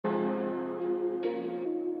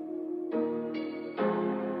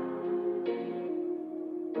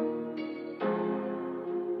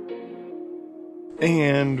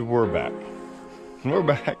And we're back. We're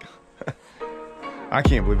back. I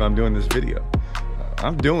can't believe I'm doing this video.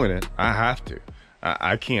 I'm doing it. I have to.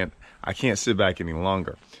 I can't sit back any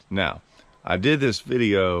longer. Now, I did this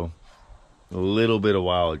video a little bit a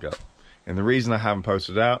while ago. And the reason I haven't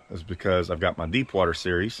posted it out is because I've got my deep water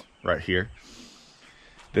series right here.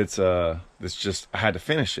 That's just, I had to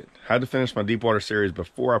finish it. I had to finish my deep water series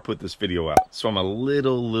before I put this video out. So I'm a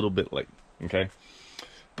little bit late, okay?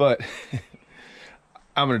 But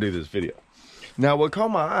I'm gonna do this video. Now, what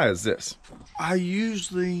caught my eye is this. I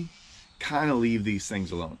usually kind of leave these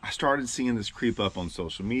things alone. I started seeing this creep up on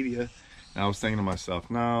social media, and I was thinking to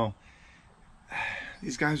myself, no,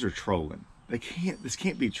 these guys are trolling. This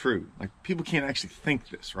can't be true. Like, people can't actually think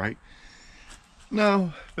this, right?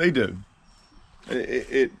 No, they do.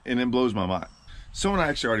 And it blows my mind. Someone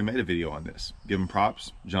actually already made a video on this. Give him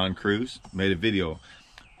props. John Cruz made a video.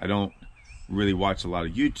 I don't really watch a lot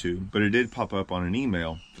of YouTube, but it did pop up on an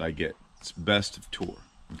email that I get. It's best of tour.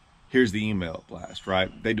 Here's the email blast,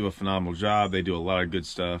 right? They do a phenomenal job. They do a lot of good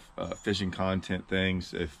stuff, fishing content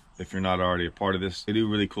things. If you're not already a part of this, they do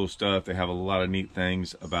really cool stuff. They have a lot of neat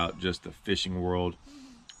things about just the fishing world,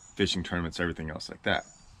 fishing tournaments, everything else like that.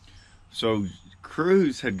 So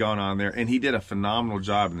Cruz had gone on there and he did a phenomenal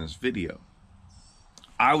job in this video.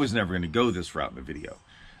 I was never going to go this route in the video.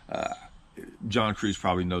 John Cruz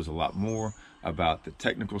probably knows a lot more about the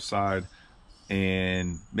technical side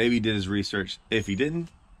and maybe did his research. If he didn't,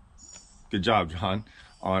 good job, John,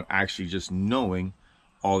 on actually just knowing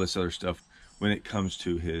all this other stuff when it comes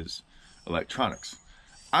to his electronics.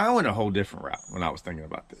 I went a whole different route when I was thinking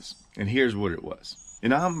about this. And here's what it was.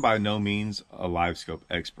 And I'm by no means a Livescope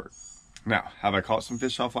expert. Now, have I caught some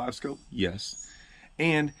fish off Livescope? Yes.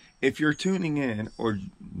 And if you're tuning in or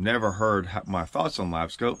never heard my thoughts on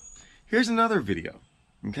Livescope, here's another video,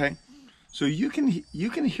 okay? So you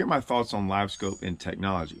can hear my thoughts on Livescope and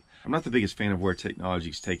technology. I'm not the biggest fan of where technology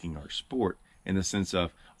is taking our sport in the sense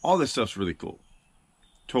of all this stuff's really cool.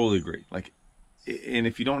 Totally agree. Like, and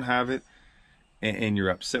if you don't have it and you're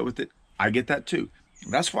upset with it, I get that too.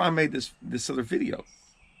 That's why I made this other video.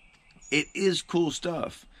 It is cool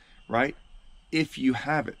stuff, right? If you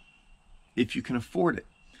have it, if you can afford it.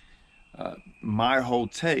 My whole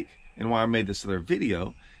take and why I made this other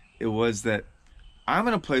video, it was that I'm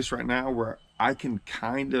in a place right now where I can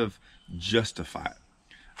kind of justify it.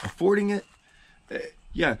 Affording it,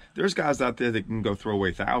 yeah, there's guys out there that can go throw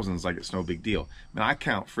away thousands like it's no big deal. Man, I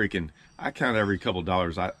count every couple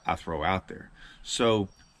dollars I throw out there. So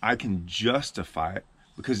I can justify it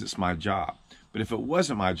because it's my job. But if it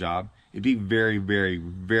wasn't my job, it'd be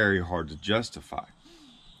very hard to justify.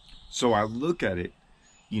 So I look at it,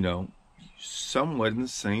 you know, somewhat in the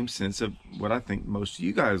same sense of what I think most of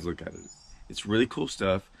you guys look at it. It's really cool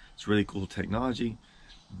stuff. It's really cool technology.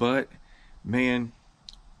 But man,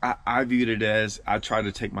 I viewed it as, I tried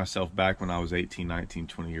to take myself back when I was 18, 19,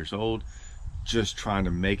 20 years old, just trying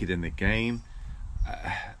to make it in the game.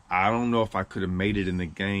 I don't know if I could have made it in the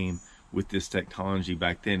game with this technology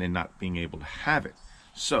back then and not being able to have it.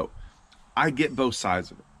 So I get both sides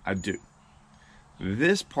of it. I do.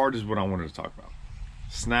 This part is what I wanted to talk about.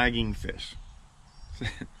 Snagging fish.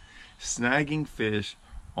 Snagging fish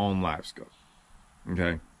on Livescope.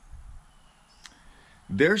 Okay.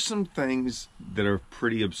 There's some things that are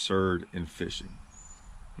pretty absurd in fishing.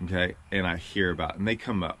 Okay. And I hear about, and they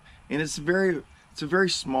come up. And it's a very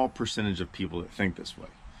small percentage of people that think this way.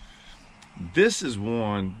 This is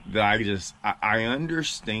one that I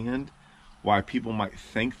understand why people might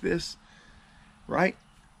think this, right?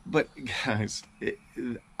 But guys,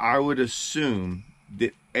 I would assume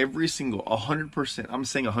that every single 100%, I'm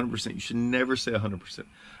saying 100%, you should never say 100%.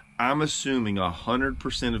 I'm assuming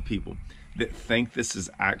 100% of people that think this is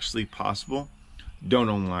actually possible don't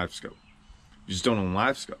own Livescope. You just don't own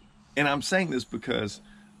Livescope. And I'm saying this because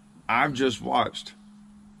I've just watched,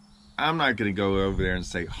 I'm not going to go over there and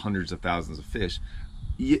say hundreds of thousands of fish.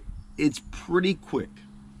 It's pretty quick.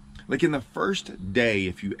 Like in the first day,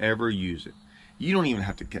 if you ever use it, you don't even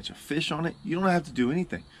have to catch a fish on it. You don't have to do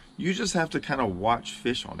anything. You just have to kind of watch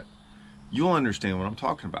fish on it. You'll understand what I'm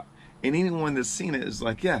talking about. And anyone that's seen it is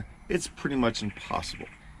like, yeah, it's pretty much impossible.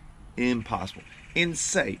 Impossible. And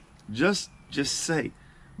say, just say,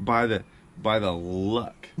 by the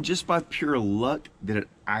luck, just by pure luck that it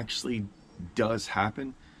actually does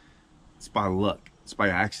happen, it's by luck. It's by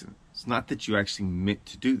accident. It's not that you actually meant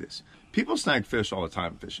to do this. People snag fish all the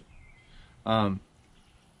time fishing.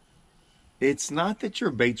 It's not that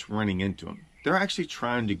your bait's running into them. They're actually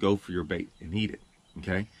trying to go for your bait and eat it,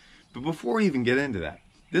 okay? But before we even get into that,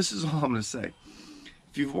 this is all I'm gonna say.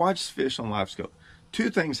 If you've watched fish on Livescope,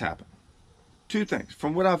 two things happen. Two things,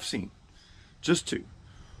 from what I've seen. Just two.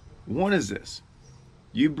 One is this.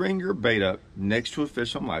 You bring your bait up next to a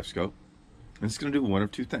fish on Livescope, and it's going to do one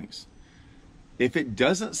of two things. If it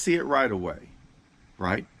doesn't see it right away,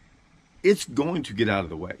 right, it's going to get out of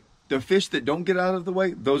the way. The fish that don't get out of the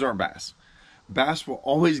way, those aren't bass. Bass will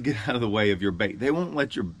always get out of the way of your bait. They won't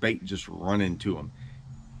let your bait just run into them.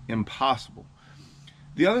 Impossible.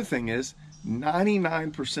 The other thing is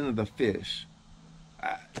 99% of the fish,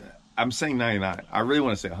 I'm saying 99, I really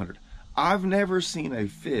want to say 100. I've never seen a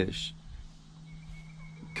fish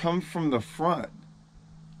come from the front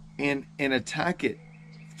and attack it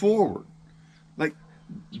forward. Like,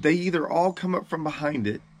 they either all come up from behind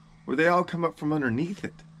it or they all come up from underneath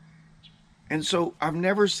it. And so I've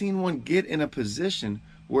never seen one get in a position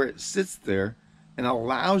where it sits there and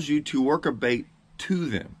allows you to work a bait to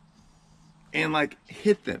them and like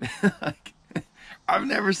hit them. Like, I've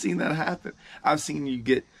never seen that happen. I've seen you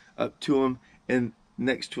get up to them and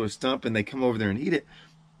next to a stump and they come over there and eat it.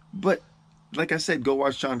 But like I said, go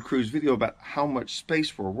watch John Cruz's video about how much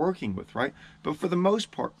space we're working with, right? But for the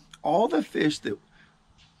most part, all the fish that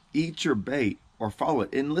eat your bait or follow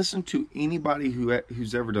it, and listen to anybody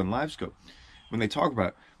who's ever done Livescope, when they talk about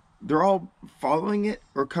it, they're all following it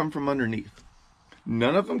or come from underneath.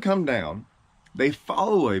 None of them come down. They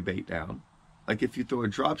follow a bait down, like if you throw a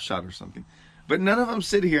drop shot or something. But none of them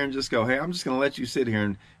sit here and just go, hey, I'm just going to let you sit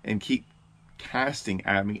here and keep casting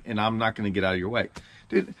at me, and I'm not going to get out of your way.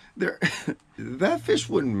 Dude, that fish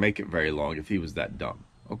wouldn't make it very long if he was that dumb,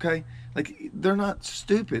 okay? Like, they're not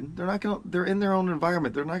stupid. They're in their own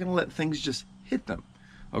environment. They're not going to let things just hit them,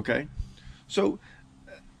 okay? So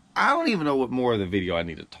I don't even know what more of the video I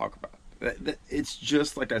need to talk about. It's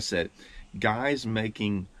just, like I said, guys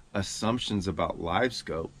making assumptions about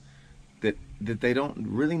Livescope that they don't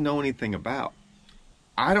really know anything about.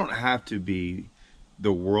 I don't have to be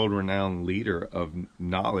the world-renowned leader of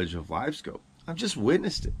knowledge of Livescope. I've just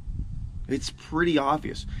witnessed it. It's pretty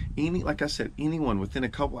obvious. Like I said, anyone within a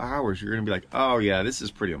couple hours, you're going to be like, oh yeah, this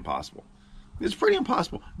is pretty impossible. It's pretty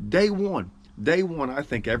impossible. Day one, I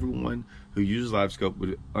think everyone who uses Livescope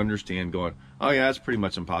would understand going, oh yeah, it's pretty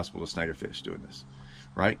much impossible to snag a fish doing this,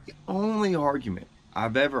 right? The only argument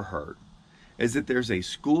I've ever heard is that there's a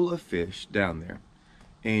school of fish down there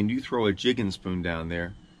and you throw a jigging spoon down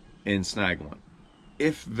there and snag one.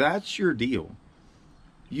 If that's your deal,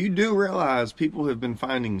 you do realize people have been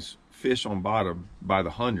finding fish on bottom by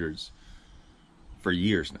the hundreds for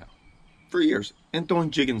years now. For years. And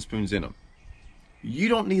throwing jigging spoons in them. You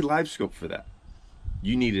don't need Livescope for that.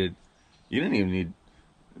 You didn't even need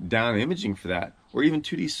down imaging for that, or even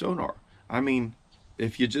 2D sonar. I mean,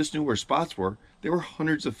 if you just knew where spots were, there were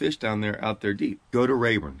hundreds of fish down there, out there deep. Go to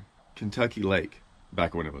Rayburn, Kentucky Lake,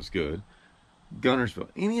 back when it was good, Gunnersville,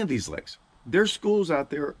 any of these lakes. There's schools out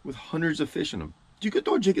there with hundreds of fish in them. You could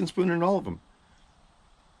throw a jigging spoon in all of them.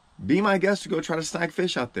 Be my guest to go try to snag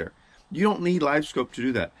fish out there. You don't need Livescope to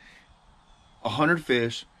do that. 100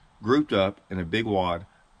 fish grouped up in a big wad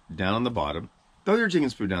down on the bottom. Throw your jigging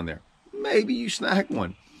spoon down there. Maybe you snag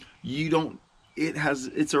one. You don't.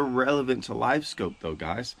 It's irrelevant to Livescope though,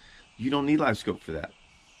 guys. You don't need Livescope for that.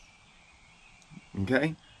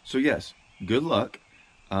 Okay? So yes, good luck.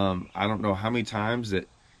 I don't know how many times that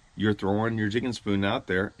you're throwing your jigging spoon out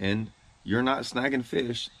there and you're not snagging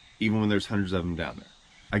fish even when there's hundreds of them down there.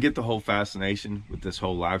 I get the whole fascination with this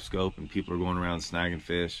whole Livescope and people are going around snagging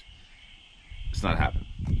fish. It's not happening.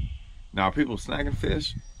 Now, are people snagging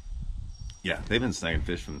fish? Yeah, they've been snagging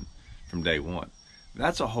fish from day one.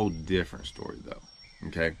 That's a whole different story though,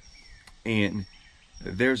 okay? And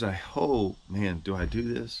there's a whole, man, do I do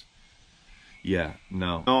this? Yeah,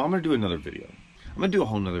 no, I'm gonna do another video. I'm gonna do a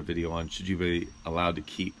whole nother video on should you be allowed to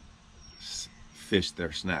keep fish that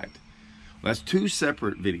are snagged. Well, that's two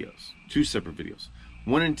separate videos.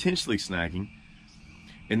 One intentionally snagging,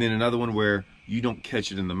 and then another one where you don't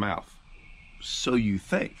catch it in the mouth. So you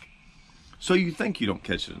think you don't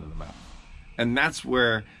catch it in the mouth. And that's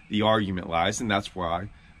where the argument lies, and that's why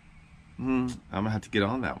I'm gonna have to get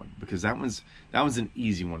on that one, because that one's an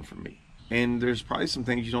easy one for me. And there's probably some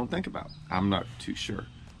things you don't think about. I'm not too sure,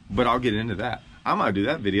 but I'll get into that. I'm gonna do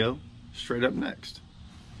that video straight up next,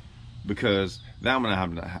 because that one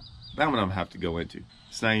I'm gonna have to go into.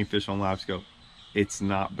 Snagging fish on Livescope. It's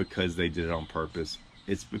not because they did it on purpose.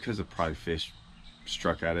 It's because a probably fish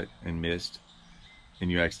struck at it and missed,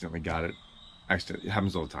 and you accidentally got it. It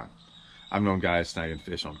happens all the time. I've known guys snagging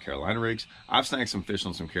fish on Carolina rigs. I've snagged some fish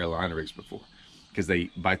on some Carolina rigs before because they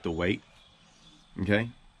bite the weight. Okay,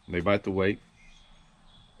 they bite the weight,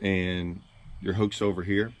 and your hook's over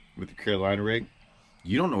here with the Carolina rig.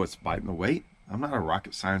 You don't know what's biting the weight. I'm not a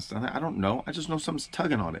rocket science on that. I don't know. I just know something's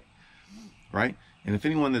tugging on it, right? And if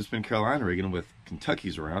anyone that's been Carolina rigging with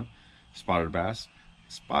Kentucky's around, spotted bass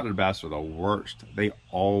are the worst. They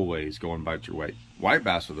always go and bite your weight. White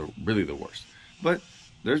bass are really the worst. But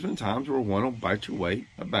there's been times where one will bite your weight,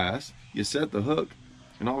 a bass, you set the hook,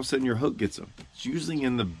 and all of a sudden your hook gets them. It's usually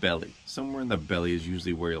in the belly. Somewhere in the belly is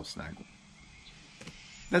usually where you'll snag them.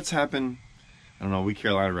 That's happened, I don't know, we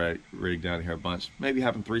Carolina rig down here a bunch. Maybe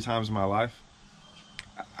happened 3 times in my life.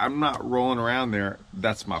 I'm not rolling around there.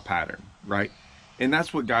 That's my pattern, right? And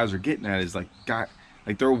that's what guys are getting at, is like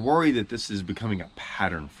they're worried that this is becoming a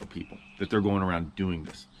pattern for people, that they're going around doing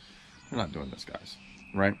this. They're not doing this, guys,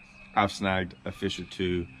 right? I've snagged a fish or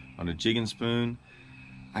 2 on a jig and spoon.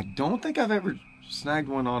 I don't think I've ever snagged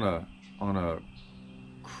one on a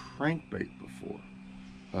crankbait before.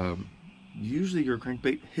 Usually your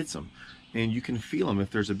crankbait hits them, and you can feel them.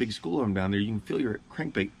 If there's a big school of them down there, you can feel your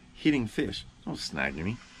crankbait hitting fish. Don't snag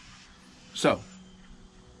any. So,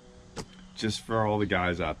 just for all the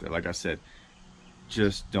guys out there, like I said,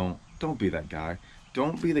 just don't be that guy.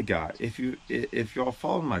 Don't be the guy. If y'all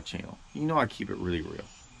follow my channel, you know I keep it really real,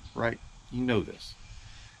 right? You know this.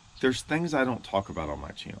 There's things I don't talk about on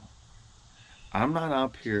my channel. I'm not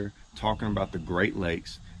up here talking about the Great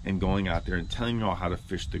Lakes and going out there and telling y'all how to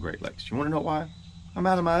fish the Great Lakes. You want to know why? I'm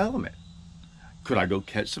out of my element. Could I go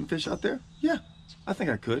catch some fish out there? Yeah, I think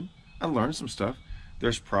I could. I learned some stuff.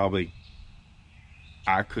 There's probably,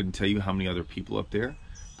 I couldn't tell you how many other people up there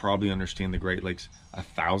probably understand the Great Lakes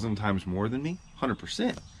 1,000 times more than me.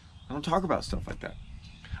 100%. I don't talk about stuff like that.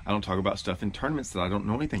 I don't talk about stuff in tournaments that I don't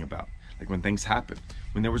know anything about. Like when things happen,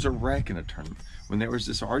 when there was a wreck in a tournament, when there was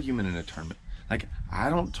this argument in a tournament. Like, I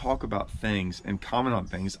don't talk about things and comment on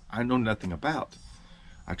things I know nothing about.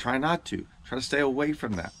 I try not to. Try to stay away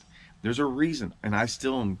from that. There's a reason, and I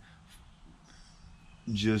still am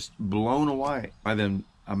just blown away by the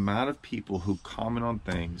amount of people who comment on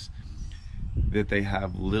things that they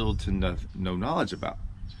have little to no knowledge about.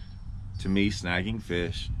 To me, snagging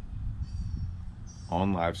fish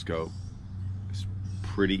on Livescope is a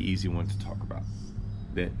pretty easy one to talk about.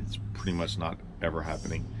 That it's pretty much not ever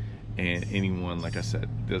happening. And anyone, like I said,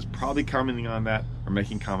 that's probably commenting on that or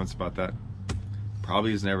making comments about that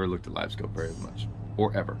probably has never looked at Livescope very much,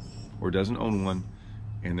 or ever, or doesn't own one,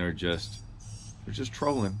 and they're just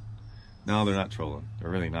trolling. No, they're not trolling. They're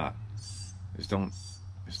really not. They just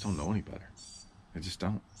don't know any better. They just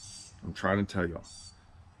don't. I'm trying to tell y'all.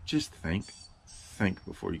 Just think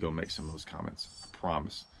before you go make some of those comments. I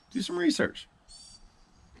promise. Do some research.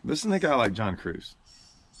 Listen to a guy like John Cruz.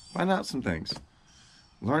 Find out some things.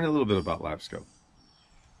 Learn a little bit about Livescope.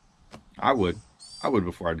 I would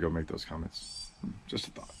before I'd go make those comments. Just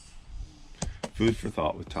a thought. Food for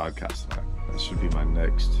thought with Todd Castellack. That should be my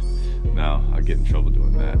next. Now I get in trouble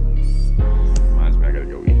doing that.